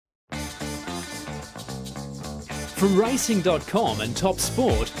From Racing.com and Top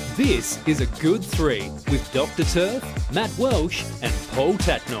Sport, this is A Good Three with Dr. Turf, Matt Welsh and Paul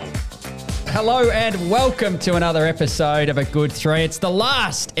Tatnall. Hello and welcome to another episode of A Good Three. It's the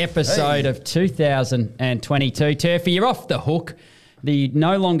last episode of 2022. Turfy, you're off the hook. You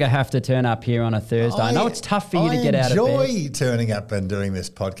no longer have to turn up here on a Thursday. I know it's tough for you to get out of bed. I enjoy turning up and doing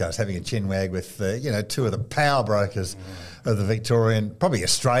this podcast, having a chin wag with two of the power brokers of the Victorian, probably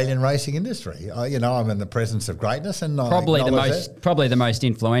Australian racing industry. I'm in the presence of greatness, and probably the most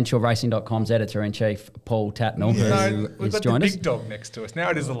influential Racing.com's editor-in-chief, Paul Tatnall, who we've is got joined the us. big dog next to us. Now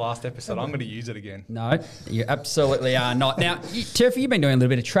it is the last episode. I'm going to use it again. No, you absolutely are not. Now, Turfy, you've been doing a little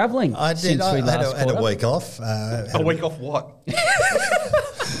bit of travelling. I did. Since we last had caught a up. week off. A week off what?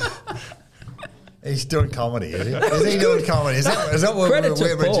 He's doing comedy, is he? Is he doing comedy? Is that what Credit to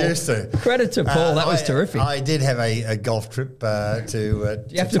we're Paul. reduced to? Credit to Paul. That was terrific. I did have a golf trip to. Do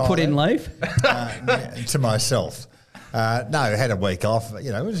you have to put in leave? To myself. No, I had a week off.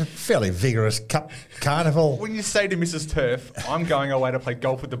 It was a fairly vigorous cup carnival. When you say to Mrs. Turf, I'm going away to play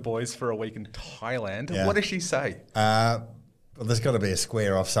golf with the boys for a week in Thailand, Yeah. what does she say? Well, there's got to be a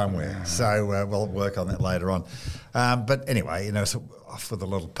square off somewhere, so we'll work on that later on. But anyway, it's off with a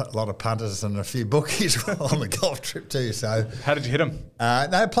lot of punters and a few bookies on the golf trip too. So How did you hit them?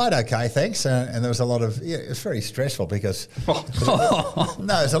 no, played okay, thanks. And there was a lot of it was very stressful because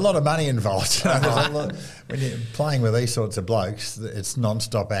there's a lot of money involved. There's a lot, when you're playing with these sorts of blokes, it's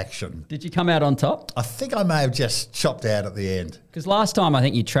non-stop action. Did you come out on top? I think I may have just chopped out at the end. Because last time I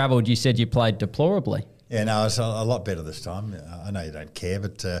think you travelled, you said you played deplorably. Yeah, no, it's a lot better this time. I know you don't care,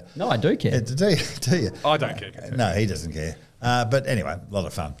 but No, I do care. do you? I don't care. No, he doesn't care. But anyway, a lot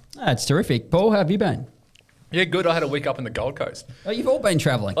of fun. That's terrific. Paul, how have you been? Yeah, good. I had a week up in the Gold Coast. Oh, you've all been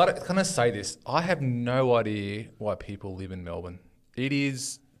travelling. Can I say this? I have no idea why people live in Melbourne. It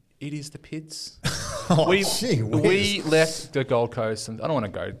is the pits. Gee whiz. We left the Gold Coast, and I don't want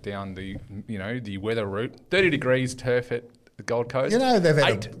to go down the weather route. 30 degrees turf at the Gold Coast. They've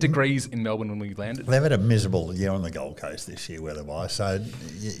had 8 degrees in Melbourne when we landed. They've had a miserable year on the Gold Coast this year weather-wise. So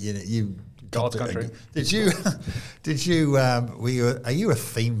you God's country. Are you a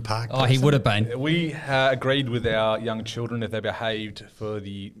theme park Oh, he person? would have been. We agreed with our young children, if they behaved for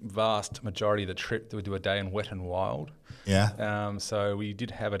the vast majority of the trip, that we'd do a day in Wet and Wild. Yeah. So we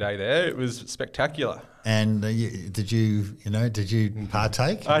did have a day there. It was spectacular. And did you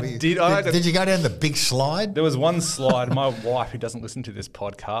partake? I did. Did you go down the big slide? There was one slide. My wife, who doesn't listen to this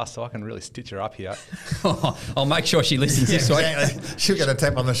podcast, so I can really stitch her up here. I'll make sure she listens this week. Exactly. She'll get a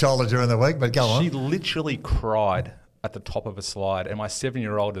tap on the shoulder during the week, but go on. She literally cried at the top of a slide, and my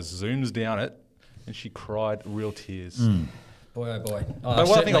 7-year-old just zooms down it, and she cried real tears. Boy, oh boy. But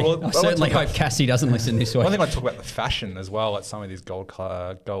one thing I certainly hope Cassie doesn't listen this week. One thing I talk about the fashion as well at some of these gold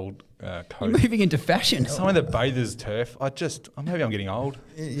You're coats. moving into fashion. Some of the bathers' turf. Maybe I'm getting old.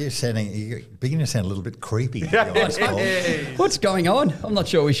 You're beginning to sound a little bit creepy. To be honest, Paul. What's going on? I'm not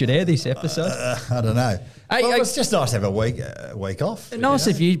sure we should air this episode. I don't know. Hey, Well, it's just nice to have a week off. Nice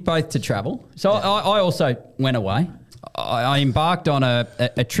of you both to travel. So I also went away. I embarked on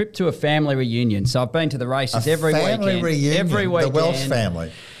a trip to a family reunion. So I've been to the races every family weekend. reunion, Every weekend. the Welsh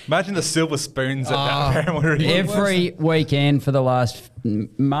family. Imagine the silver spoons at that family reunion. Every weekend for the last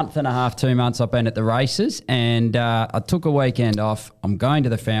month and a half, 2 months, I've been at the races, and I took a weekend off. I'm going to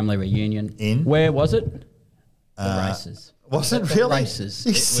the family reunion. Where was it? The races. Was it The really? races. Are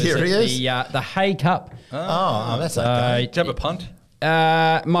you It was at serious? the Hay Cup. Oh, that's okay. Did you have a punt?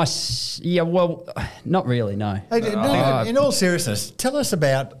 Not really, no. Hey, in all seriousness, tell us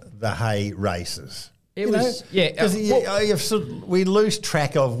about the hay races. It was, we lose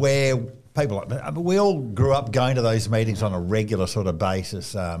track of where people are. We all grew up going to those meetings on a regular sort of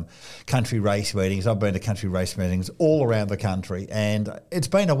basis, country race meetings. I've been to country race meetings all around the country, and it's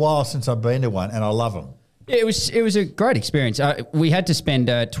been a while since I've been to one, and I love them. It was a great experience. We had to spend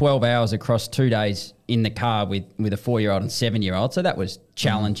 12 hours across 2 days in the car with a 4-year-old and 7-year-old, so that was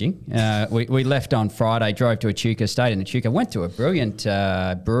challenging. We left on Friday, drove to Echuca, stayed in Echuca, went to a brilliant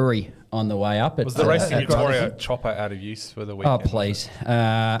brewery on the way up. Was the Racing Victoria chopper out of use for the weekend? Oh, please.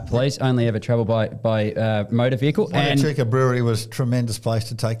 Please, only ever travel by motor vehicle. Echuca Brewery was a tremendous place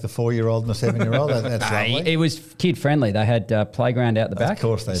to take the 4-year-old and the 7-year-old. That's lovely. It was kid-friendly. They had playground out the back. Of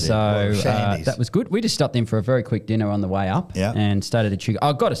course they did. So Shandies. that was good. We just stopped in for a very quick dinner on the way up and stayed at Echuca.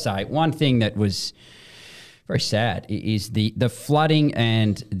 I've got to say, one thing that was very sad is the flooding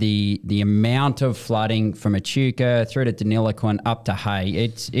and the amount of flooding from Echuca through to Deniliquin up to Hay.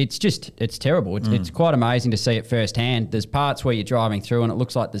 It's terrible. It's quite amazing to see it firsthand. There's parts where you're driving through and it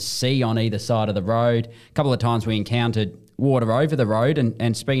looks like the sea on either side of the road. A couple of times we encountered water over the road,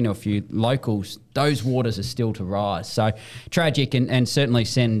 and speaking to a few locals, those waters are still to rise. So tragic, and certainly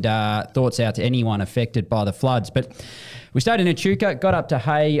send thoughts out to anyone affected by the floods. But we stayed in Echuca, got up to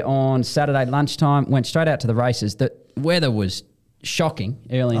Hay on Saturday lunchtime, went straight out to the races. The weather was shocking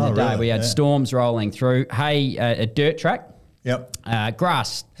early in the day. Really? We had storms rolling through. Hay, a dirt track. Yep.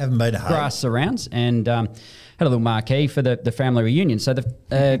 Grass. Haven't been to Hay. Grass surrounds, and had a little marquee for the family reunion. So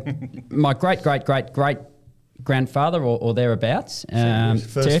my great grandfather or thereabouts,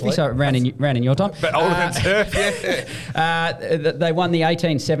 Turfy, so ran in your time. But older than Turf, yeah. They won the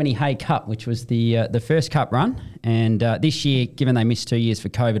 1870 Hay Cup, which was the first cup run. And this year, given they missed 2 years for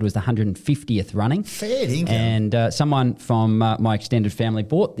COVID, was the 150th running. Fair income. And someone from my extended family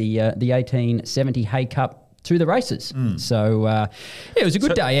bought the 1870 Hay Cup to the races. So it was a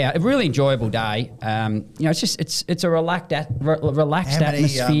good day out, a really enjoyable day. It's a relaxed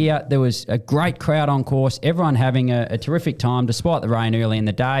atmosphere. There was a great crowd on course, everyone having a terrific time despite the rain early in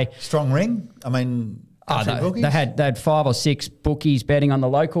the day. Strong ring? I mean, they had 5 or 6 bookies betting on the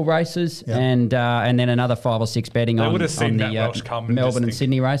local races, and then another 5 or 6 betting on the Melbourne and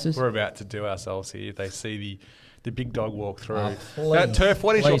Sydney races. We're about to do ourselves here. They see the big dog walk through. Please. Turf,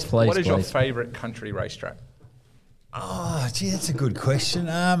 what is your favourite country racetrack? Oh, gee, that's a good question.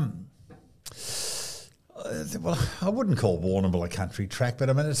 Well, I wouldn't call Warrnambool a country track, but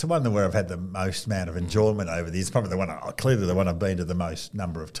I mean, it's the one where I've had the most amount of enjoyment over the years. Probably clearly the one I've been to the most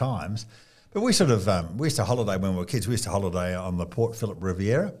number of times. But we used to holiday when we were kids. We used to holiday on the Port Phillip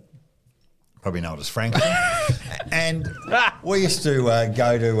Riviera. Probably know it as Franklin. And we used to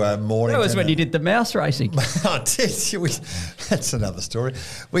go to Mornington. That was when you did the mouse racing. That's another story.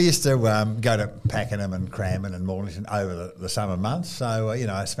 We used to go to Pakenham and Cranbourne and Mornington over the summer months. So,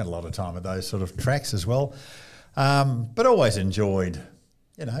 I spent a lot of time at those sort of tracks as well. But always enjoyed,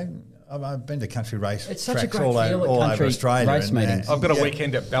 I've been to country race tracks all over Australia. Race meetings. I've got a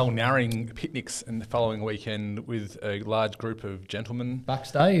weekend at Balnarring picnics, and the following weekend with a large group of gentlemen.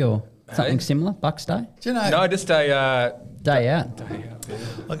 Bucks Day or something similar? Bucks Day? Do you know? No, just a day out. Yeah.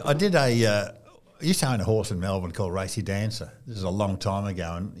 I did I used to own a horse in Melbourne called Racy Dancer. This is a long time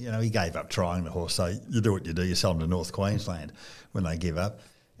ago, and he gave up trying the horse. So you do what you do. You sell them to North Queensland when they give up,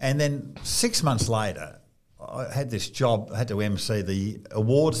 and then 6 months later, I had this job. I had to MC the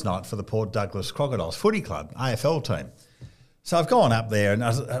awards night for the Port Douglas Crocodiles Footy Club, AFL team. So I've gone up there, and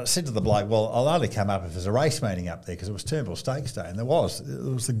I said to the bloke, well, I'll only come up if there's a race meeting up there, because it was Turnbull Stakes Day, and there was.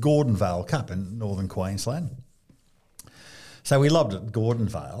 It was the Gordonvale Cup in northern Queensland. So we lobbed at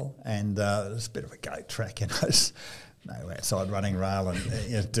Gordonvale, and it was a bit of a goat track, it's no outside running rail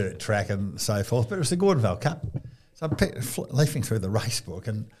and dirt track and so forth, but it was the Gordonvale Cup. So I'm leafing through the race book,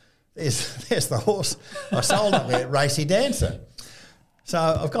 and there's the horse I sold up there, Racy Dancer. So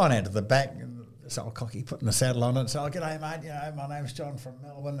I've gone out to the back, and this old cocky putting the saddle on it. So, g'day, mate, my name's John from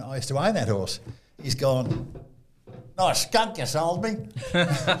Melbourne. I used to own that horse. He's gone, nice skunk you sold me.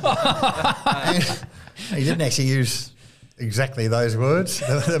 He didn't actually use exactly those words.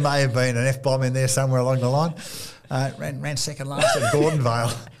 There may have been an F-bomb in there somewhere along the line. Ran second last at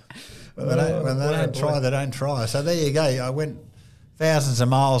Gordonvale. When they don't try, they don't try. So there you go. I went thousands of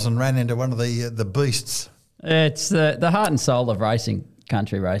miles and ran into one of the beasts. It's the heart and soul of racing,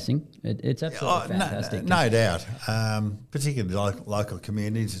 country racing. It's absolutely fantastic. No doubt. Particularly local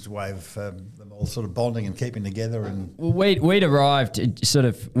communities, it's a way of them all sort of bonding and keeping together. And we'd arrived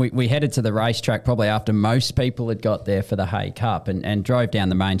we headed to the racetrack probably after most people had got there for the Hay Cup, and drove down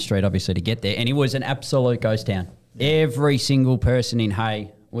the main street obviously to get there, and it was an absolute ghost town. Every single person in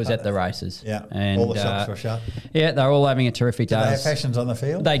Hay was at the races. Yeah, and all the shops were shut. Yeah, they were all having a terrific day. Did they have fashions on the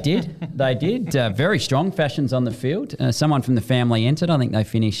field? They did. Very strong fashions on the field. Someone from the family entered. I think they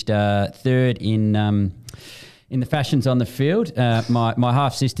finished third in the fashions on the field. My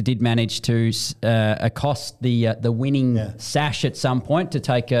half sister did manage to accost the winning sash at some point to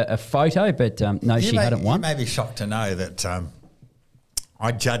take a photo, but no, she hadn't won. You may be shocked to know that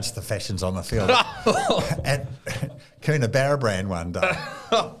I judged the fashions on the field at Coonabarra Brand one day.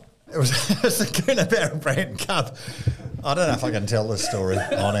 It was the Coonabarra Brand Cup. I don't know if I can tell this story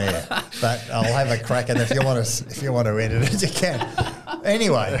on air, but I'll have a crack, and if you want to edit it, you can.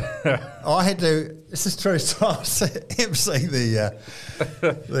 Anyway, I had to. This is true. So I was emceeing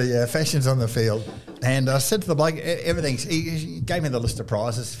the fashions on the field, and I said to the bloke, "Everything's." He gave me the list of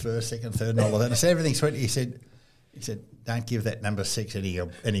prizes, first, second, third, and all of that. And I said, "Everything's sweet." He said, "Don't give that number 6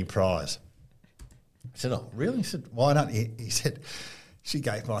 any prize." I said, "Oh, really?" He said, "Why not?" He said, "She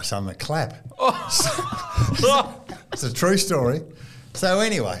gave my son the clap." It's a true story. So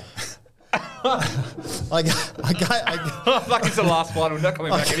anyway, I like it's the last one. We're not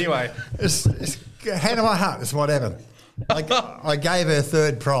coming back anyway. It's hand on my heart. It's what happened. I gave her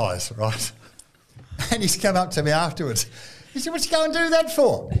third prize, right? And he's come up to me afterwards. He said, "What you going to do that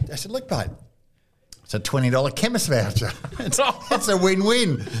for?" I said, "Look, mate, it's a $20 chemist voucher. It's a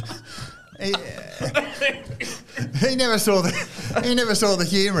win-win." He never saw the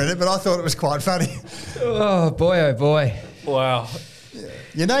humour in it, but I thought it was quite funny. Oh boy! Wow.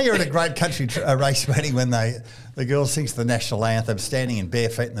 You know you're at a great country race meeting when the girl sings the national anthem standing in bare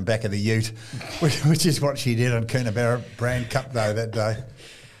feet in the back of the ute, which is what she did on Coonabarra Brand Cup Day that day.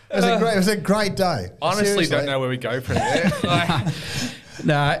 It was a great day. Honestly, Seriously. don't know where we go from there.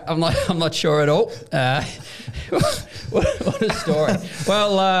 No, I'm not sure at all. What a story.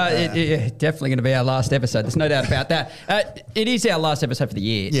 Well, it's definitely going to be our last episode. There's no doubt about that. It is our last episode for the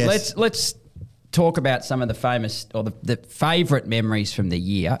year. Yes. Let's talk about some of the famous or the favourite memories from the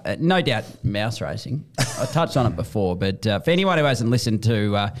year. No doubt mouse racing. I touched on it before, but for anyone who hasn't listened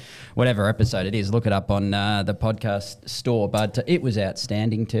to whatever episode it is, look it up on the podcast store. But it was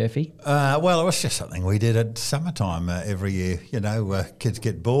outstanding, Turfy. Well, it was just something we did at summertime every year. You know, kids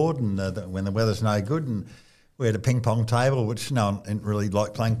get bored and when the weather's no good, and we had a ping pong table, which no one didn't really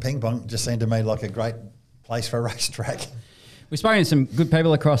like playing ping pong. It just seemed to me like a great place for a racetrack. We've spoken to some good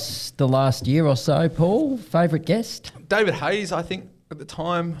people across the last year or so. Paul, favourite guest? David Hayes, I think, at the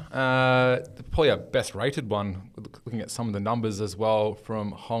time, probably our best rated one, looking at some of the numbers as well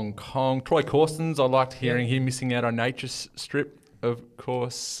from Hong Kong. Troy Corstens, I liked hearing him missing out on Nature Strip, of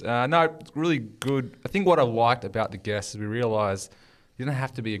course. No, it's really good. I think what I liked about the guests is we realised you don't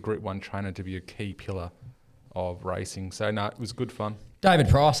have to be a Group 1 trainer to be a key pillar of racing. So, no, it was good fun. David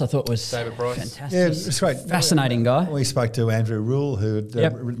Price, I thought was David Price. fantastic. Yeah, it's great. Fascinating guy. We spoke to Andrew Rule, who had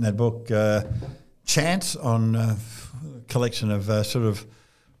written that book, Chance, on a collection of sort of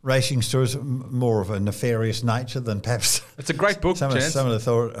racing stories, more of a nefarious nature than perhaps. It's a great book, some Chance. Of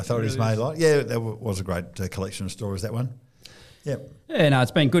the authorities really made like. Yeah, that was a great collection of stories, that one. Yep. Yeah, no,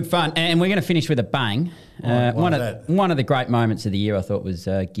 it's been good fun. And we're going to finish with a bang. One of the great moments of the year, I thought, was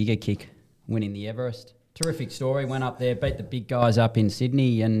Giga Kick winning the Everest. Terrific story. Went up there, beat the big guys up in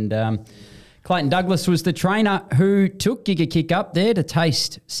Sydney, and Clayton Douglas was the trainer who took Giga Kick up there to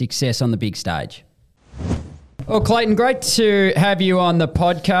taste success on the big stage. Well, Clayton, great to have you on the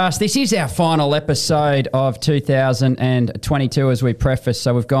podcast. This is our final episode of 2022, as we preface.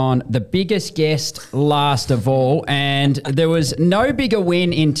 So we've gone the biggest guest last of all, and there was no bigger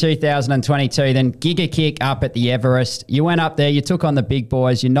win in 2022 than Giga Kick up at the Everest. You went up there, you took on the big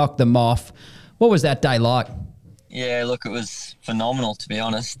boys, you knocked them off. What was that day like? Yeah, look, it was phenomenal, to be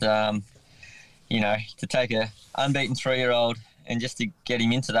honest. You know, to take a unbeaten 3-year-old and just to get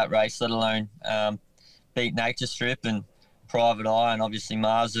him into that race, let alone beat Nature Strip and Private Eye and obviously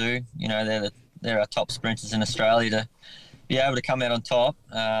Marzu. You know, they're our top sprinters in Australia. To be able to come out on top,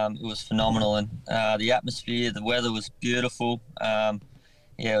 it was phenomenal. And the atmosphere, the weather was beautiful.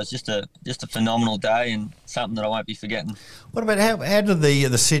 Yeah, it was just a phenomenal day and something that I won't be forgetting. What about how did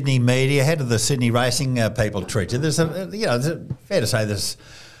the Sydney media, how did the Sydney racing people treat you? There's fair to say there's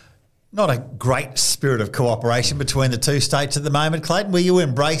not a great spirit of cooperation between the two states at the moment. Clayton, were you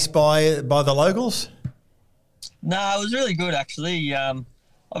embraced by the locals? No, it was really good actually.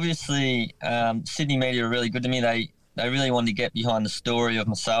 Obviously, Sydney media were really good to me. They really wanted to get behind the story of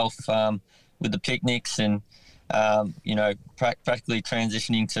myself with the picnics and. You know, practically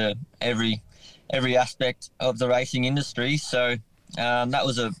transitioning to every aspect of the racing industry. So that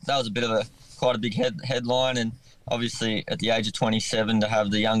was a bit of quite a big headline. And obviously, at the age of 27, to have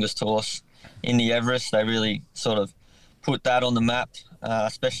the youngest horse in the Everest, they really sort of put that on the map,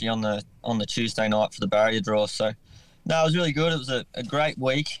 especially on the Tuesday night for the barrier draw. So no, it was really good. It was a great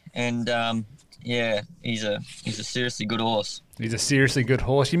week, and yeah, he's a seriously good horse. He's a seriously good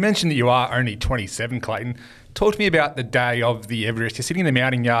horse. You mentioned that you are only 27, Clayton. Talk to me about the day of the Everest. You're sitting in the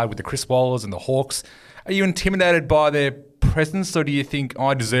mounting yard with the Chris Wallers and the Hawks. Are you intimidated by their presence, or do you think,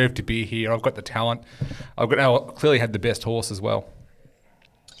 I deserve to be here? I've got the talent. I clearly had the best horse as well.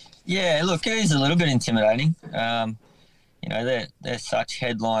 Yeah, look, it is a little bit intimidating. You know, they're such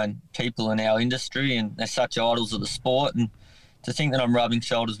headline people in our industry, and they're such idols of the sport. And to think that I'm rubbing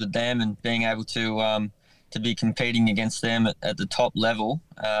shoulders with them and being able to be competing against them at the top level,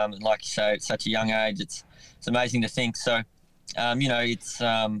 like you say, at such a young age, it's amazing to think. So, you know,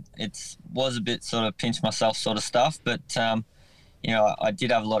 it was a bit sort of pinch myself sort of stuff, but you know, I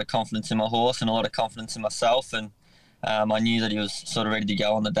did have a lot of confidence in my horse and a lot of confidence in myself, and I knew that he was sort of ready to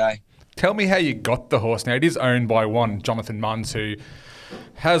go on the day. Tell me how you got the horse. Now, it is owned by one Jonathan Munns, who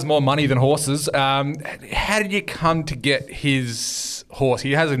has more money than horses. How did you come to get his horse?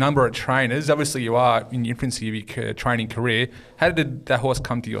 He has a number of trainers. Obviously, you are in the infancy of your training career. How did that horse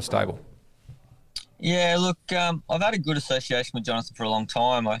come to your stable? Yeah, look, I've had a good association with Jonathan for a long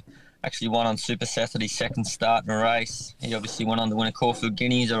time. I actually won on Super Saturday's second start in a race. He obviously went on to win a Caulfield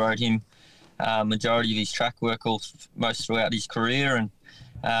Guineas. I rode him majority of his track work most throughout his career,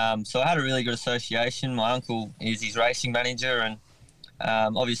 and so I had a really good association. My uncle is his racing manager, and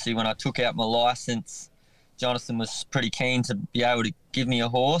obviously when I took out my licence, Jonathan was pretty keen to be able to give me a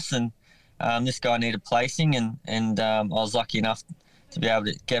horse, and this guy needed placing, and I was lucky enough to be able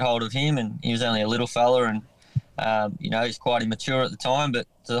to get hold of him, and he was only a little fella, and he's quite immature at the time, but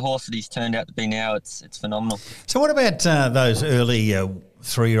the horse that he's turned out to be now, it's phenomenal. So what about those early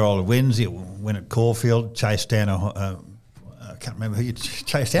 3-year-old wins? You win at Caulfield, chased down I can't remember who you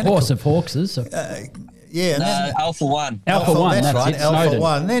chased down. Horse of Hawkses. Yeah. And then, Alpha One. Alpha One, that's right. Alpha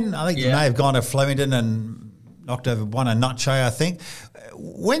One. Then I think you may have gone to Flemington and knocked over one a Nutche, I think.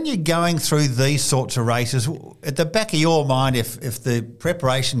 When you're going through these sorts of races, at the back of your mind, if the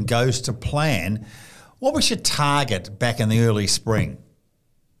preparation goes to plan, what was your target back in the early spring?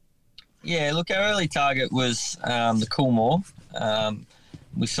 Yeah, look, our early target was the Coolmore.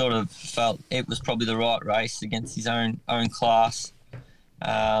 We sort of felt it was probably the right race against his own class,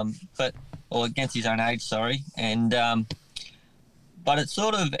 or against his own age, sorry. And but it's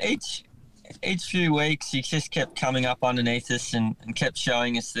sort of each few weeks he just kept coming up underneath us and kept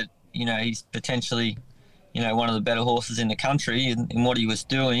showing us that, he's potentially, one of the better horses in the country in what he was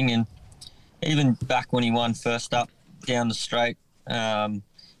doing. And even back when he won first up down the straight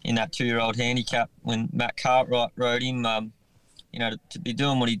in that 2-year-old handicap when Matt Cartwright rode him, to be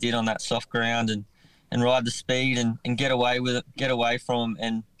doing what he did on that soft ground and ride the speed and get away with it, get away from him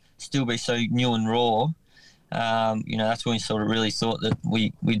and still be so new and raw. That's when we sort of really thought that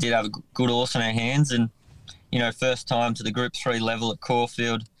we did have a good horse in our hands. And, first time to the Group 3 level at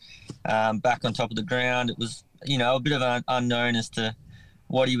Caulfield, back on top of the ground, it was, a bit of an unknown as to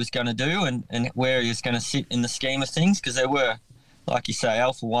what he was going to do and where he was going to sit in the scheme of things, because there were, like you say,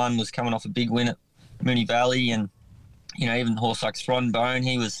 Alpha One was coming off a big win at Moonee Valley, and, even a horse like Thronbone,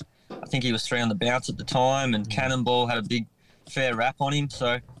 I think he was 3 on the bounce at the time, and Cannonball had a big fair rap on him.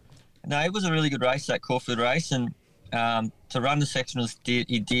 So, no, it was a really good race, that Caulfield race, and to run the sectionals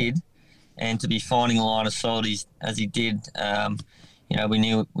he did, and to be finding a line of solid as he did, we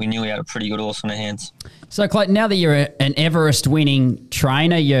knew he had a pretty good horse on our hands. So, Clayton, now that you're an Everest-winning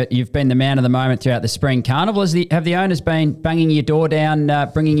trainer, you've been the man of the moment throughout the Spring Carnival. Have the owners been banging your door down,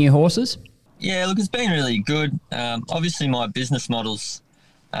 bringing you horses? Yeah, look, it's been really good. Obviously, my business model's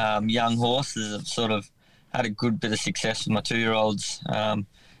young horses have sort of had a good bit of success with my 2-year-olds.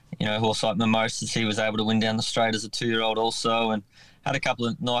 A horse like Mimosas, he was able to win down the straight as a 2-year-old also, and had a couple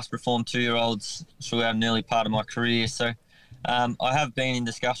of nice performed 2-year-olds throughout an early part of my career. So I have been in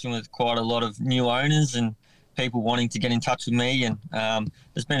discussion with quite a lot of new owners and people wanting to get in touch with me, and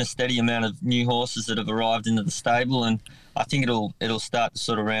there's been a steady amount of new horses that have arrived into the stable, and I think it'll start to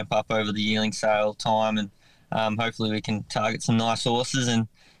sort of ramp up over the yearling sale time, and hopefully we can target some nice horses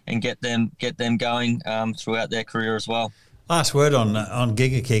and get them going throughout their career as well. Last word on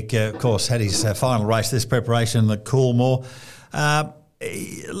Gigakick, of course, had his final race this preparation, the Coolmore.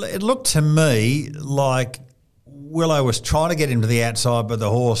 It looked to me like Willow was trying to get him to the outside, but the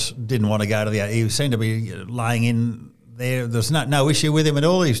horse didn't want to go to the outside. He seemed to be laying in there. There's no issue with him at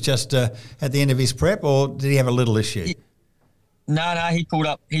all. He was just at the end of his prep, or did he have a little issue? No, he pulled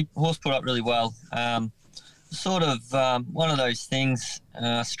up. Horse pulled up really well. Sort of one of those things.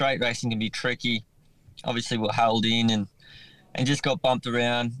 Straight racing can be tricky. Obviously, we're held in and just got bumped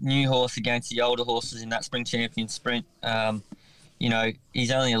around. New horse against the older horses in that Spring Champion Sprint.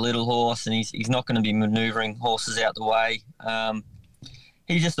 He's only a little horse, and he's not going to be manoeuvring horses out the way.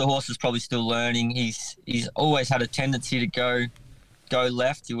 He's just a horse that's probably still learning. He's always had a tendency to go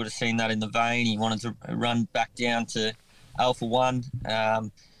left. You would have seen that in the vein. He wanted to run back down to Alpha One.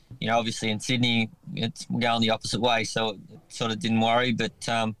 Obviously in Sydney, it's going the opposite way, so it sort of didn't worry. But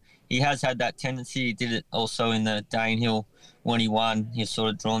he has had that tendency. He did it also in the Danehill when he won. He was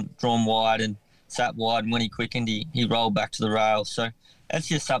sort of drawn wide and sat wide, and when he quickened, he rolled back to the rail. So that's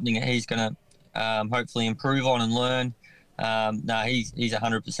just something that he's going to hopefully improve on and learn. He's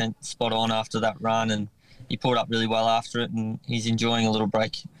 100% spot on after that run, and he pulled up really well after it, and he's enjoying a little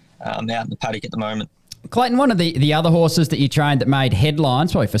break out in the paddock at the moment. Clayton, one of the other horses that you trained that made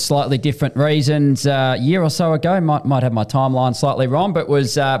headlines, probably for slightly different reasons, a year or so ago, might have my timeline slightly wrong, but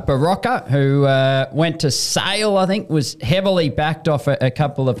was Barocca, who went to Sale, I think, was heavily backed off a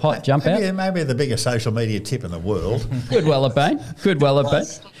couple of hot jump outs. Yeah, maybe the biggest social media tip in the world. Could well have been.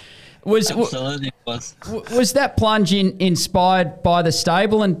 Absolutely was. Was that plunge inspired by the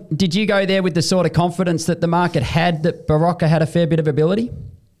stable, and did you go there with the sort of confidence that the market had that Barocca had a fair bit of ability?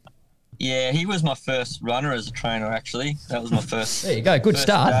 Yeah, he was my first runner as a trainer, actually. That was my first. There you go. Good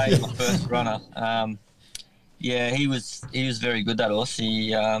start. Day, my first runner. Yeah, he was very good, that horse.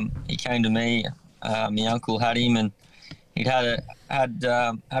 He came to me. My uncle had him, and he'd had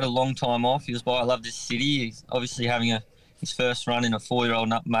a long time off. He was by I Love This City. He's obviously having his first run in a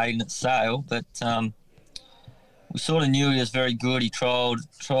 4-year-old maiden at Sale, but we sort of knew he was very good. He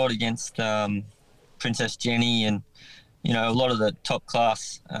trialled against Princess Jenny and, you know, a lot of the top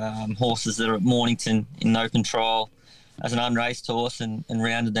class horses that are at Mornington in open trial as an unraced horse, and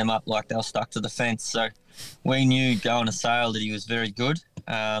rounded them up like they were stuck to the fence. So we knew going to Sale that he was very good.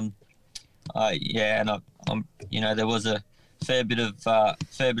 I'm you know, there was a fair bit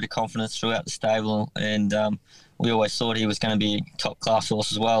of confidence throughout the stable, and we always thought he was going to be a top class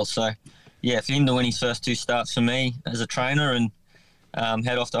horse as well. So yeah, for him to win his first 2 starts for me as a trainer and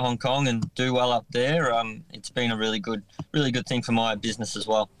head off to Hong Kong and do well up there, it's been a really good thing for my business as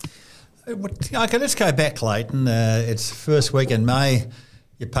well. Okay, let's go back, Clayton. It's first week in May.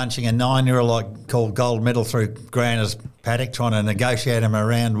 You're punching a 9-year-old called Gold Medal through Grander's paddock, trying to negotiate him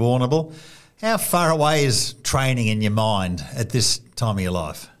around Warrnambool. How far away is training in your mind at this time of your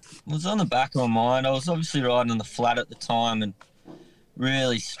life? It was on the back of my mind. I was obviously riding on the flat at the time and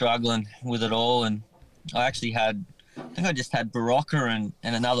really struggling with it all. And I actually I just had Barocca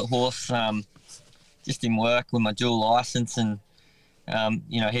and another horse just in work with my dual license, and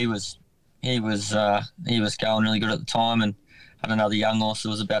you know, he was going really good at the time, and had another young horse that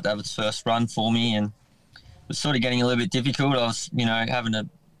was about to have its first run for me, and it was sort of getting a little bit difficult. I was, you know, having to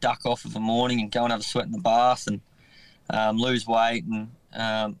duck off of a morning and go and have a sweat in the bath and lose weight, and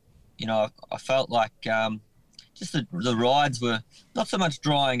you know, I felt like just the rides were not so much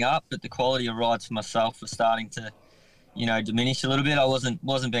drying up, but the quality of rides for myself were starting to, you know, diminish a little bit. I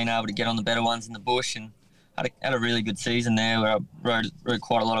wasn't being able to get on the better ones in the bush, and had a really good season there where I rode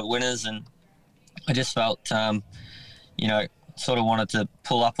quite a lot of winners, and I just felt, you know, sort of wanted to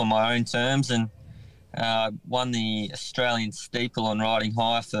pull up on my own terms, and won the Australian Steeple on riding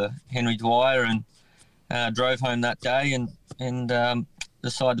high for Henry Dwyer, and drove home that day and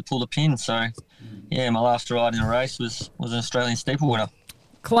decided to pull the pin. So yeah, my last ride in a race was an Australian Steeple winner.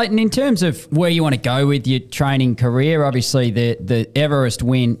 Clayton, in terms of where you want to go with your training career, obviously the Everest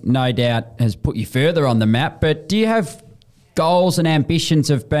win no doubt has put you further on the map, but do you have goals and ambitions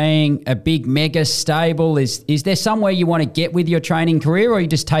of being a big mega stable? Is there somewhere you want to get with your training career, or you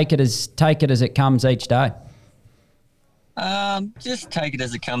just take it as it comes each day? Just take it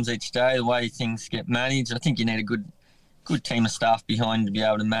as it comes each day, the way things get managed. I think you need a good team of staff behind to be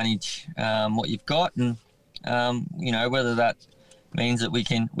able to manage what you've got, and you know, whether that means that we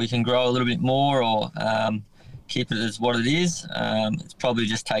can grow a little bit more, or keep it as what it is. It's probably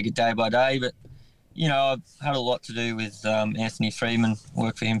just take it day by day. But you know, I've had a lot to do with Anthony Freeman.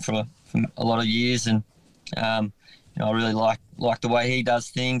 Worked for him for a lot of years, and you know, I really like the way he does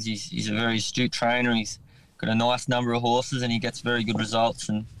things. He's a very astute trainer. He's got a nice number of horses, and he gets very good results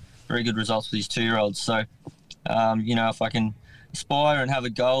with his 2-year-olds. So you know, if I can aspire and have a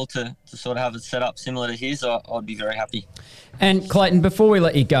goal to sort of have it set up similar to his, I'd be very happy. And Clayton, before we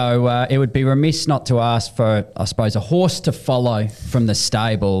let you go, it would be remiss not to ask for, I suppose, a horse to follow from the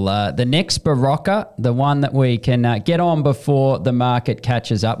stable. The next Barocca, the one that we can get on before the market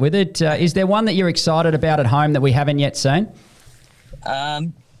catches up with it. Is there one that you're excited about at home that we haven't yet seen?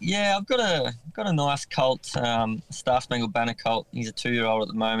 Yeah, I've got a nice colt, Star Spangled Banner colt. He's a 2-year-old at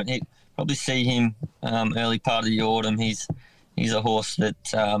the moment. He'd probably see him early part of the autumn. He's a horse that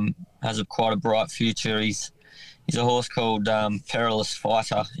has quite a bright future. He's a horse called Perilous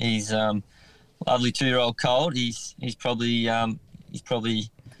Fighter. He's lovely 2-year-old colt. He's probably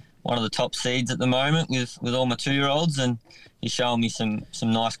one of the top seeds at the moment with all my 2-year-olds, and he's showing me some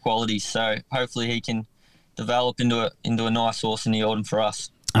nice qualities. So hopefully he can develop into a nice horse in the autumn for us.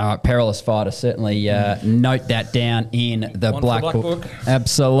 All right, Perilous Fighter, certainly note that down in the Black Book.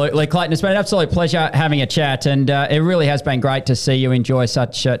 Absolutely. Clayton, it's been an absolute pleasure having a chat, and it really has been great to see you enjoy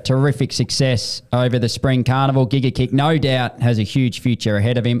such terrific success over the Spring Carnival. Giga Kick no doubt has a huge future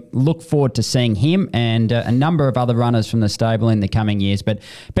ahead of him. Look forward to seeing him and a number of other runners from the stable in the coming years. But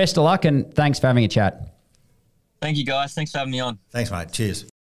best of luck, and thanks for having a chat. Thank you, guys. Thanks for having me on. Thanks, mate. Cheers.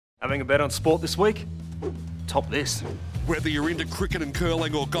 Having a bet on sport this week? Top this. Whether you're into cricket and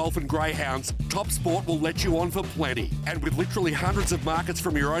curling or golf and greyhounds, Top Sport will let you on for plenty. And with literally hundreds of markets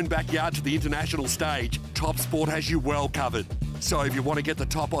from your own backyard to the international stage, Top Sport has you well covered. So if you want to get the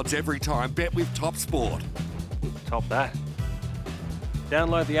top odds every time, bet with Top Sport. Top that.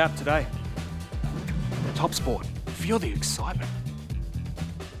 Download the app today. Top Sport. Feel the excitement.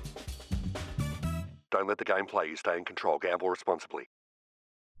 Don't let the game play you. Stay in control. Gamble responsibly.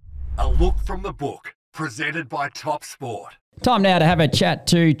 A look from the book, presented by Top Sport. Time now to have a chat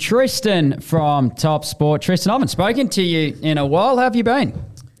to Tristan from Top Sport. Tristan, I haven't spoken to you in a while. How have you been?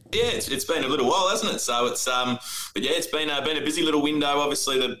 Yeah, it's been a little while, hasn't it? So it's but yeah, it's been a busy little window.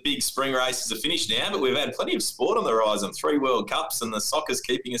 Obviously, the big spring races are finished now, but we've had plenty of sport on the horizon. 3 World Cups, and the soccer's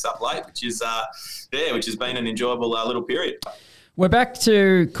keeping us up late, which has been an enjoyable little period. We're back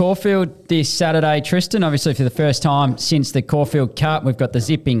to Caulfield this Saturday, Tristan. Obviously, for the first time since the Caulfield Cup, we've got the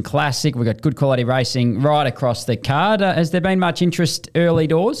Zipping Classic. We've got good quality racing right across the card. Has there been much interest early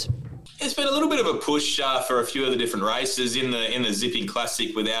doors? It's been a little bit of a push for a few of the different races in the Zipping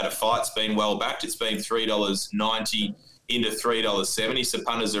Classic. Without a Fight's been well backed. It's been $3.90 into $3.70. So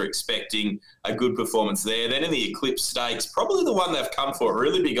punters are expecting a good performance there. Then in the Eclipse Stakes, probably the one they've come for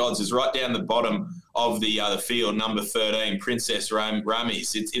really big odds is right down the bottom of the field, number 13, Princess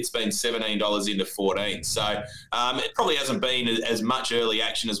Rummies. It's been $17 into $14. So it probably hasn't been as much early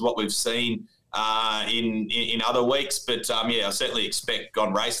action as what we've seen in other weeks, but I certainly expect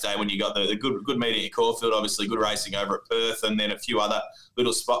on race day when you got the good meeting at Caulfield, obviously good racing over at Perth, and then a few other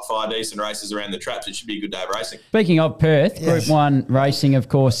little spot fire decent races around the traps. It should be a good day of racing. Speaking of Perth, yes. Group 1 racing, of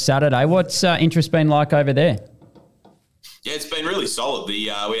course, Saturday. What's interest been like over there? Yeah, it's been really solid. We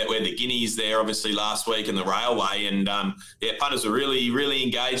had the Guineas there, obviously, last week in the Railway, and punters were really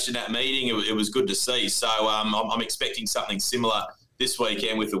engaged in that meeting. It was good to see. So I'm expecting something similar this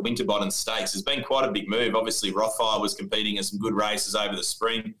weekend with the Winterbottom Stakes. It's been quite a big move. Obviously, Rothfire was competing in some good races over the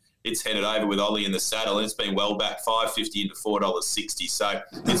spring. It's headed over with Ollie in the saddle, and it's been well back, $5.50 into $4.60. So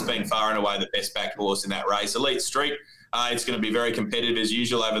it's been far and away the best backed horse in that race. Elite Street, it's going to be very competitive as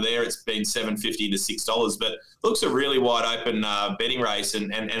usual over there. It's been $7.50 into $6, but looks a really wide open betting race,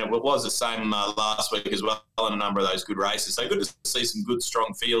 and it was the same last week as well in a number of those good races. So good to see some good,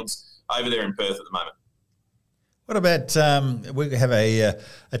 strong fields over there in Perth at the moment. What about we have a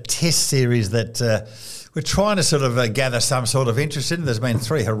test series that we're trying to sort of gather some sort of interest in. There's been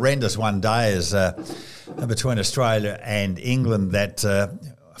 3 horrendous one-dayers between Australia and England that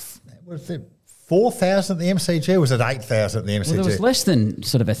was it 4,000 at the MCG, or was it 8,000 at the MCG? Well, there was less than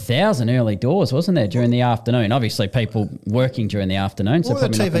sort of 1,000 early doors, wasn't there, during the afternoon? Obviously, people working during the afternoon, so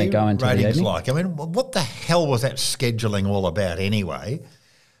probably not going to go into the evening. Like? I mean, what the hell was that scheduling all about anyway?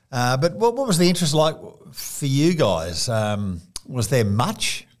 But what was the interest like for you guys? Was there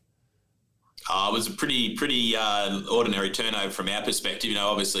much? It was a pretty ordinary turnover from our perspective. You know,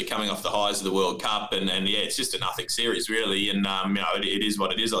 obviously coming off the highs of the World Cup, and it's just a nothing series really. And it is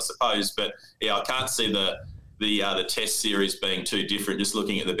what it is, I suppose. But I can't see the Test series being too different. Just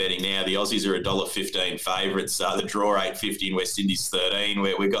looking at the betting now, the Aussies are $1.15 favourites. The draw $8.50 in West Indies 13.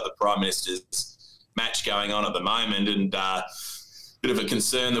 We've got the Prime Minister's match going on at the moment, and bit of a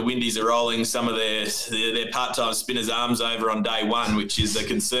concern. The Windies are rolling some of their part-time spinners' arms over on day one, which is a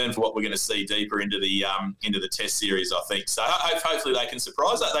concern for what we're going to see deeper into the Test series, I think. So hopefully they can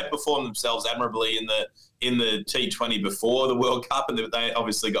surprise. They performed themselves admirably in the T20 before the World Cup, and they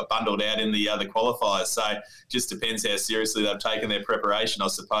obviously got bundled out in the qualifiers. So just depends how seriously they've taken their preparation, I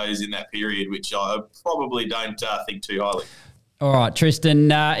suppose, in that period, which I probably don't think too highly. All right,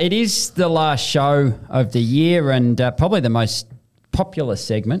 Tristan, it is the last show of the year, and probably the most popular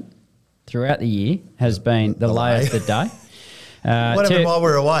segment throughout the year has been the lay of the day. What happened while we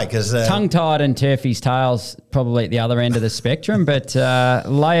were away? Tongue-tied and Turfy's tails probably at the other end of the spectrum, but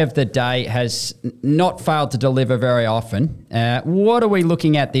lay of the day has not failed to deliver very often. What are we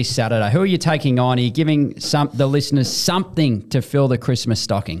looking at this Saturday? Who are you taking on? Are you giving the listeners something to fill the Christmas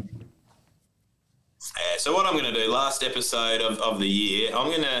stocking? So what I'm going to do, last episode of the year,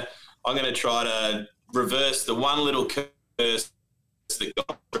 I'm going to try to reverse the one little curse that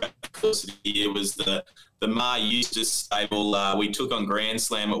got the course of the year was the Mar Eustace stable. We took on Grand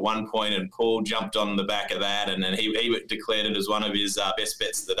Slam at one point, and Paul jumped on the back of that, and then he declared it as one of his best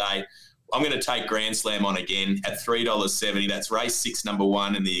bets of the day. I'm going to take Grand Slam on again at $3.70. That's race 6, number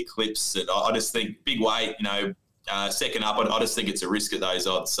 1 in the Eclipse. And I just think big weight, second up. I just think it's a risk at those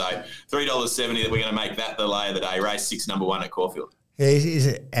odds. So $3.70 that we're going to make that the lay of the day. Race 6, number 1 at Caulfield.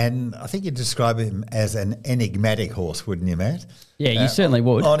 Yeah, and I think you'd describe him as an enigmatic horse, wouldn't you, Matt? Yeah, you certainly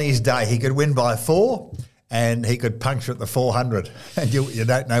would. On his day, he could win by 4, and he could puncture at the 400, and you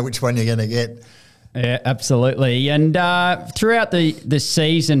don't know which one you're going to get. Yeah, absolutely. And throughout the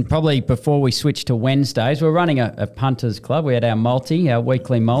season, probably before we switched to Wednesdays, we're running a punters club. We had our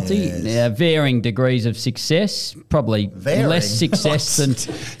weekly multi, yes. Varying degrees of success, probably less success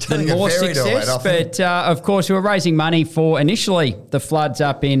than more success. But of course, we were raising money for initially the floods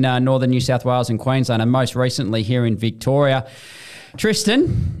up in northern New South Wales and Queensland, and most recently here in Victoria.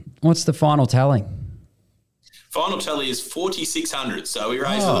 Tristan, what's the final tally? Final tally is 4,600. So we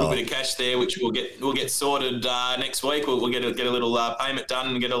raised a little bit of cash there, which we'll get sorted next week. We'll get a little payment done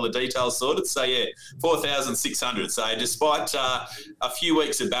and get all the details sorted. So 4,600. So despite a few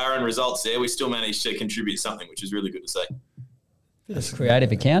weeks of barren results there, we still managed to contribute something, which is really good to see. That's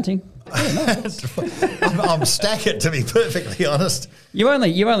creative accounting. I'm stacking, to be perfectly honest. You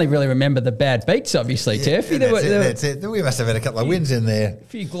only really remember the bad beats, obviously, Turfy. That's it. We must have had a couple of wins in there. A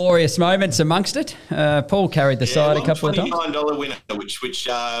few glorious moments amongst it. Paul carried the side a couple of times. $29 winner, which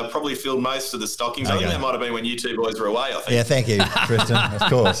probably filled most of the stockings. Okay. I think that might have been when you two boys were away, I think. Yeah, thank you, Tristan, of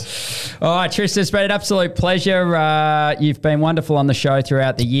course. All right, Tristan, it's been an absolute pleasure. You've been wonderful on the show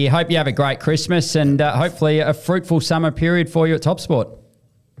throughout the year. Hope you have a great Christmas and hopefully a fruitful summer period for you at TopSport.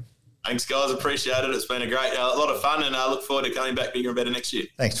 Thanks, guys. Appreciate it. It's been a lot of fun, and I look forward to coming back bigger and better next year.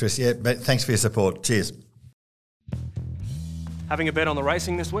 Thanks, Tris. Yeah, but thanks for your support. Cheers. Having a bet on the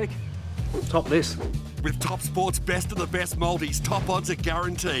racing this week? Top this. With Top Sport's best of the best multis, top odds are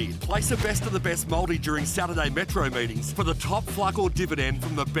guaranteed. Place a best of the best multi during Saturday Metro meetings for the top fluck or dividend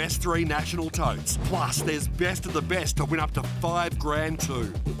from the best 3 national totes. Plus, there's best of the best to win up to $5,000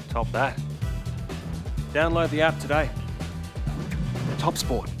 too. Top that. Download the app today. Top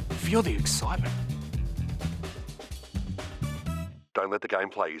Sport. Feel the excitement. Don't let the game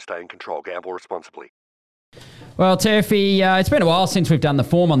play you. Stay in control. Gamble responsibly. Well, Turfy, it's been a while since we've done the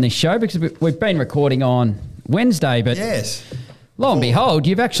form on this show because we've been recording on Wednesday, but yes, lo and behold,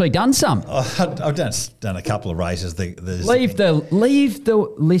 you've actually done some. I've done a couple of races. Leave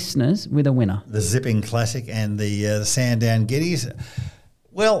the listeners with a winner. The Zipping Classic and the Sandown Giddies.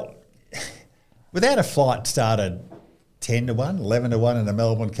 Well, Without a Flight started 10-1, 11-1 in the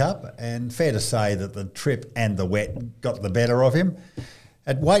Melbourne Cup, and fair to say that the trip and the wet got the better of him.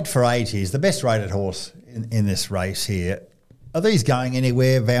 At Wait for Age, he's the best rated horse in this race here. Are these going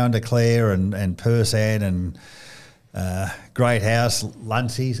anywhere? Vow and Declare and Persan and Great House,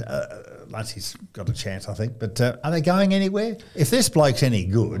 Luncey's. Luncey's got a chance, I think. But are they going anywhere? If this bloke's any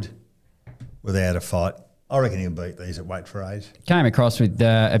good Without a Fight, I reckon he'll beat these at Wait for Age. Came across with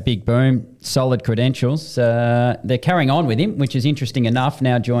a big boom, solid credentials. They're carrying on with him, which is interesting enough.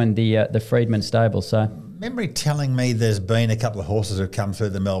 Now joined the Freedman stable. So memory telling me there's been a couple of horses who have come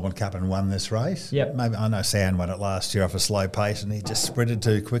through the Melbourne Cup and won this race. Yep. Maybe I know Sound won it last year off a slow pace and he just sprinted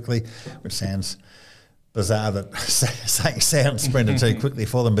too quickly, which sounds bizarre that saying Sound sprinted too quickly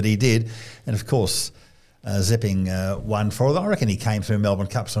for them, but he did. And of course, Zipping won for them. I reckon he came through Melbourne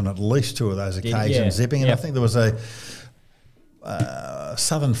Cups on at least 2 of those occasions, Zipping. And I think there was a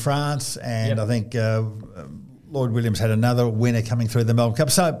Southern France and I think Lloyd Williams had another winner coming through the Melbourne Cup.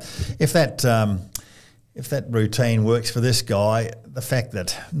 So if that routine works for this guy, the fact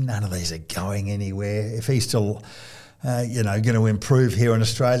that none of these are going anywhere, if he's still, going to improve here in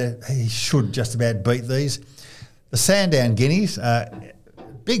Australia, he should just about beat these. The Sandown Guineas,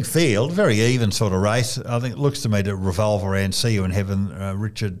 big field, very even sort of race. I think it looks to me to revolve around See You in Heaven,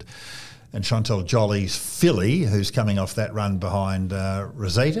 Richard and Chantal Jolly's filly, who's coming off that run behind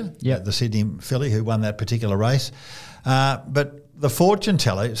Rosita, the Sydney filly who won that particular race. But the Fortune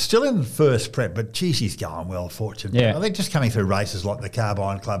Teller, still in first prep, but geez, she's going well, Fortune Teller. I think just coming through races like the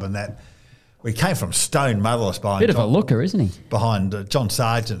Carbine Club and that, we came from stone motherless behind. Bit of a looker, isn't he? Behind John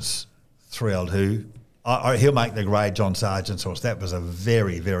Sargent's 3-year-old who, he'll make the grade John Sargent's horse. That was a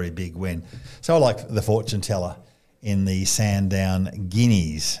very, very big win. So I like the Fortune Teller in the Sandown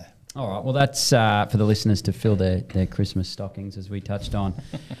Guineas. All right, well, that's for the listeners to fill their Christmas stockings, as we touched on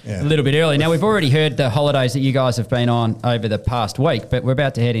a little bit earlier. Now, we've already heard the holidays that you guys have been on over the past week, but we're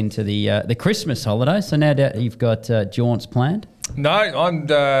about to head into the Christmas holidays. So now you've got jaunts planned? No,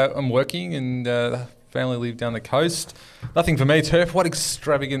 I'm working and family live down the coast. Nothing for me, Turf. What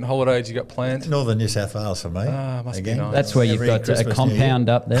extravagant holidays you got planned? Northern New South Wales for me. Must be nice. That's where you've got a compound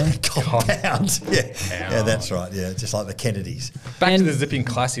up there. Compound, yeah, that's right. Yeah, just like the Kennedys. Back to the Zipping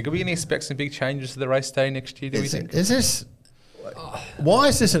Classic. Are we going to expect some big changes to the race day next year? Do we think? Why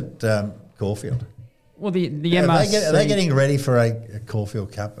is this at Caulfield? Well, the MRC... Are they getting ready for a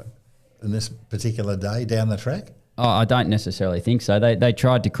Caulfield Cup in this particular day down the track? Oh, I don't necessarily think so. They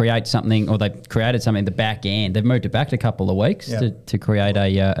tried to create something, or they created something at the back end. They've moved it back a couple of weeks to create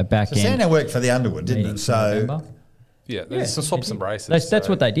a back end. Sandown worked for the Underwood, didn't it? So there's some swaps and braces. That's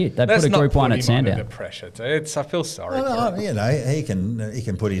what they did. They put a Group 1 at Sandown. Under pressure. I feel sorry. Well, he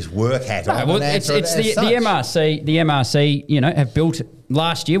can put his work hat on. Well, it's the MRC. The MRC, have built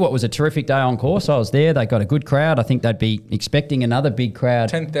last year what was a terrific day on course. I was there. They got a good crowd. I think they'd be expecting another big crowd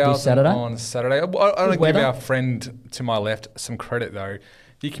 10,000 this Saturday. on Saturday. I want to give our friend to my left some credit though.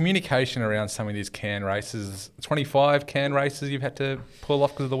 Your communication around some of these can races, 25 can races you've had to pull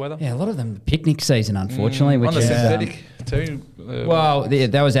off because of the weather? Yeah, a lot of them picnic season, unfortunately. On which the is, synthetic too? Well,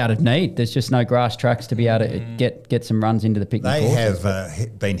 that was out of need. There's just no grass tracks to be able to get some runs into the picnic They courses.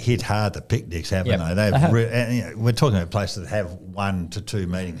 have been hit hard, the picnics, haven't they? They have. We're talking about places that have 1 to 2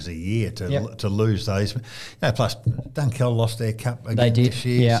 meetings a year to lose those. Plus, Dunkeld lost their cup again this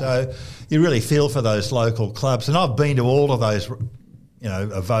year. So you really feel for those local clubs. And I've been to all of those,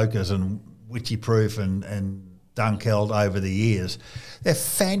 Evocas and Witchy Proof and Dunkeld over the years. They're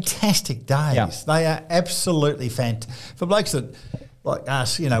fantastic days. Yeah. They are absolutely fantastic. For blokes that, like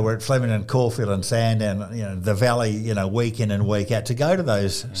us, we're at Flemington, Caulfield and Sandown, the Valley, week in and week out, to go to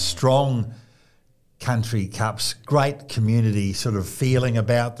those strong country cups, great community sort of feeling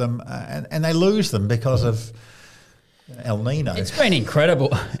about them, and they lose them because of El Nino. It's been incredible.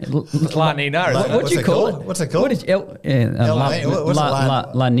 La Nina. What do you call it? What's it called? What is La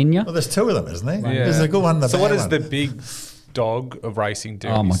Nina? Well, there's 2 of them, isn't there? Yeah. There's a good one. So what does the big dog of racing do?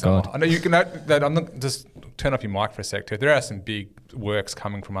 Oh my God! I know you can. I'm not just turn off your mic for a sec. There are some big works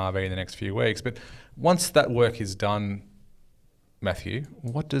coming from RV in the next few weeks, but once that work is done, Matthew,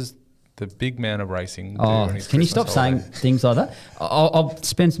 what does the big man of racing do? Can you stop saying things like that? I'll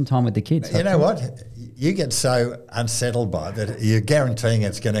spend some time with the kids. You know what? You get so unsettled by it that you're guaranteeing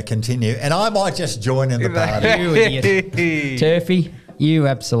it's going to continue, and I might just join in the party. You idiot. Turfy, you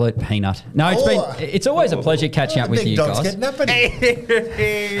absolute peanut. No, it's always a pleasure catching up with you guys. Getting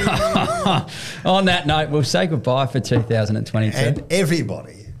uppity. On that note, we'll say goodbye for 2022. And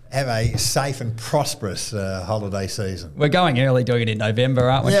everybody have a safe and prosperous holiday season. We're going early, doing it in November,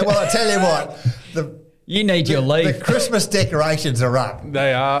 aren't we? Yeah, well, I tell you what, you need your leave. The Christmas decorations are up.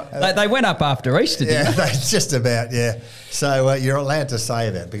 They are. They went up after Easter, didn't they? Just about, yeah. So you're allowed to say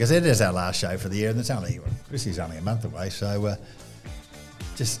that because it is our last show for the year, and this is only a month away. So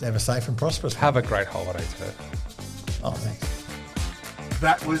just have a safe and prosperous one. Have a great holiday too. Oh, thanks.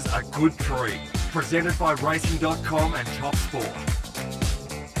 That was a good 3, presented by Racing.com and Top Sport.